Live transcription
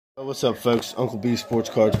What's up, folks? Uncle B Sports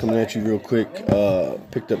Cards coming at you real quick.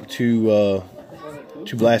 Picked up two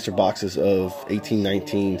blaster boxes of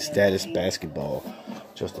 1819 status basketball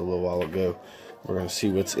just a little while ago. We're going to see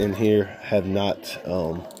what's in here. Have not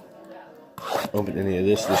opened any of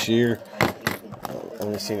this year.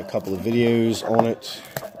 Only seen a couple of videos on it.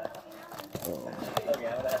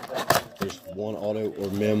 There's one auto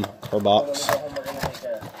or mem per box.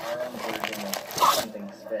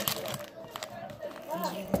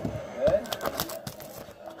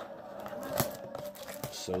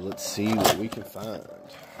 So let's see what we can find.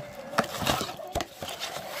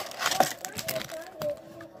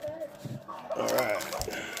 All right.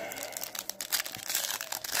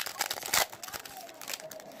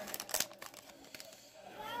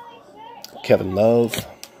 Kevin Love,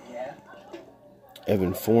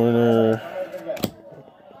 Evan Fournier,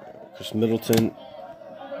 Chris Middleton,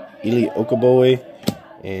 Eli Okaboy,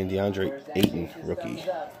 and DeAndre Ayton, rookie.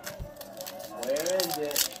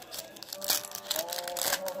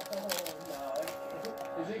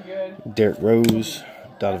 Derrick Rose,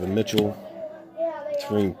 Donovan Mitchell,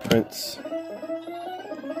 Taurean Prince,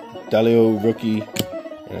 Dalio rookie,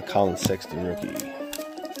 and a Colin Sexton rookie.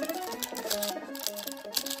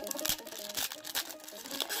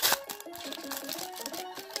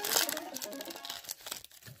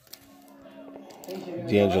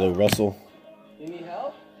 D'Angelo Russell,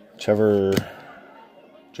 Trevor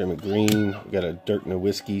Draymond Green. We got a Dirk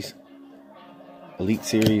Nowitzki's Elite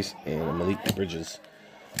Series and a Malik Bridges.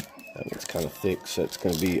 That one's kind of thick, so it's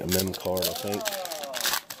going to be a mem card, I think.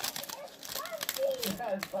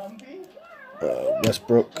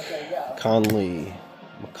 Westbrook, Conley,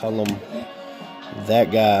 McCollum, that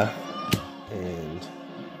guy, and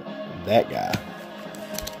that guy.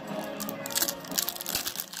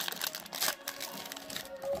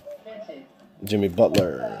 Jimmy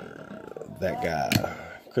Butler, that guy.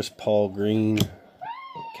 Chris Paul Green,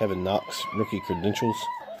 Kevin Knox, rookie credentials,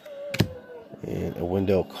 and a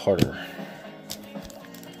Wendell Carter.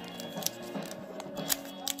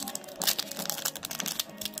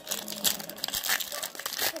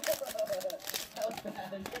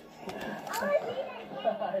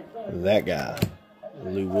 That guy.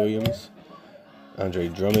 Lou Williams, Andre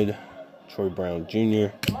Drummond, Troy Brown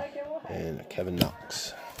Jr., and Kevin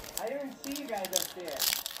Knox. I didn't see you guys up there.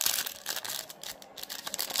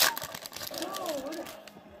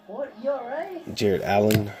 What? You alright? Jared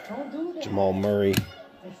Allen, Jamal Murray,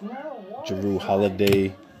 Jrue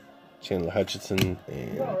Holiday, Chandler Hutchinson,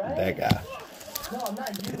 and that guy. No, I'm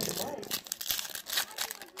not you.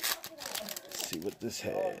 Let's see what this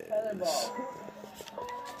has.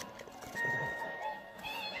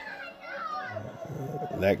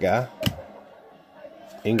 That guy.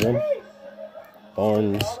 Ingram,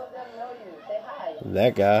 Barnes,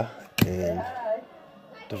 that guy, and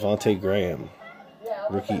Devontae Graham,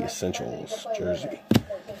 rookie essentials jersey.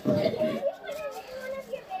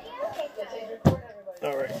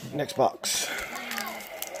 All right, next box.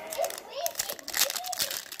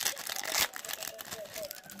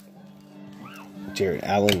 Jared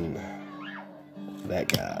Allen, that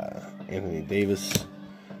guy. Anthony Davis,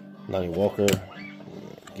 Lonnie Walker,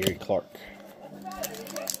 Gary Clark.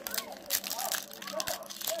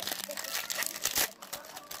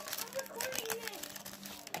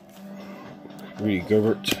 Rudy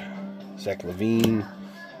Gobert, Zach LaVine,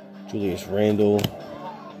 Julius Randle,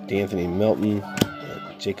 D'Anthony Melton,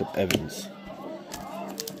 and Jacob Evans.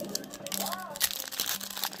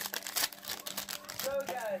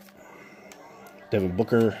 Devin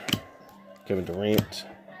Booker, Kevin Durant,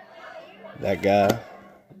 that guy,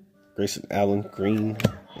 Grayson Allen Green,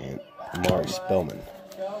 and Amari Spellman.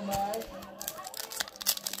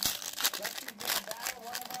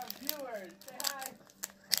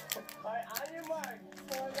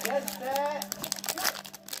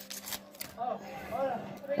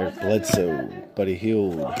 Eric Bledsoe, Buddy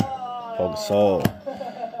Hield, Paul Gasol,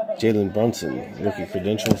 Jalen Brunson, rookie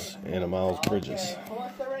credentials, and a Miles Bridges.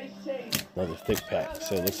 Another thick pack.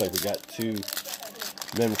 So it looks like we got two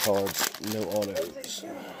mem cards, no autos.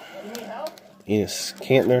 Enes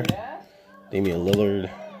Kanter, Damian Lillard,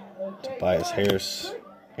 Tobias Harris,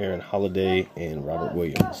 Aaron Holiday, and Robert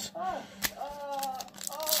Williams.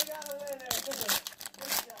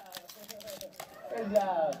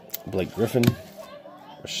 Blake Griffin,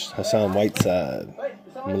 Hassan Whiteside,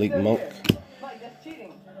 Malik Monk,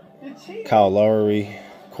 Kyle Lowry,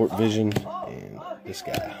 Court Vision, and this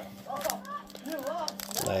guy.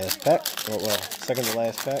 Last pack, well, second to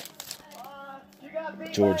last pack.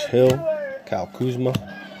 George Hill, Kyle Kuzma,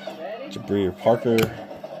 Jabari Parker,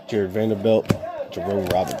 Jared Vanderbilt, Jerome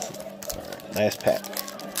Robinson. All right, last pack.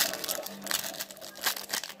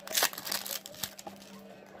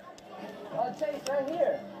 It's right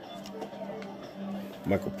here.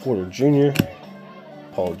 Michael Porter Jr.,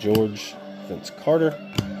 Paul George, Vince Carter,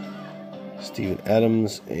 Steven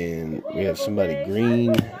Adams, and we have somebody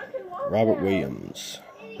green, Robert Williams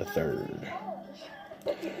III.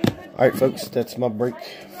 Alright folks, that's my break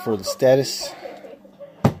for the status.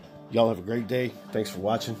 Y'all have a great day. Thanks for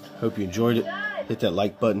watching. Hope you enjoyed it. Hit that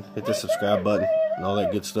like button, hit the subscribe button, and all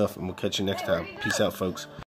that good stuff, and we'll catch you next time. Peace out, folks.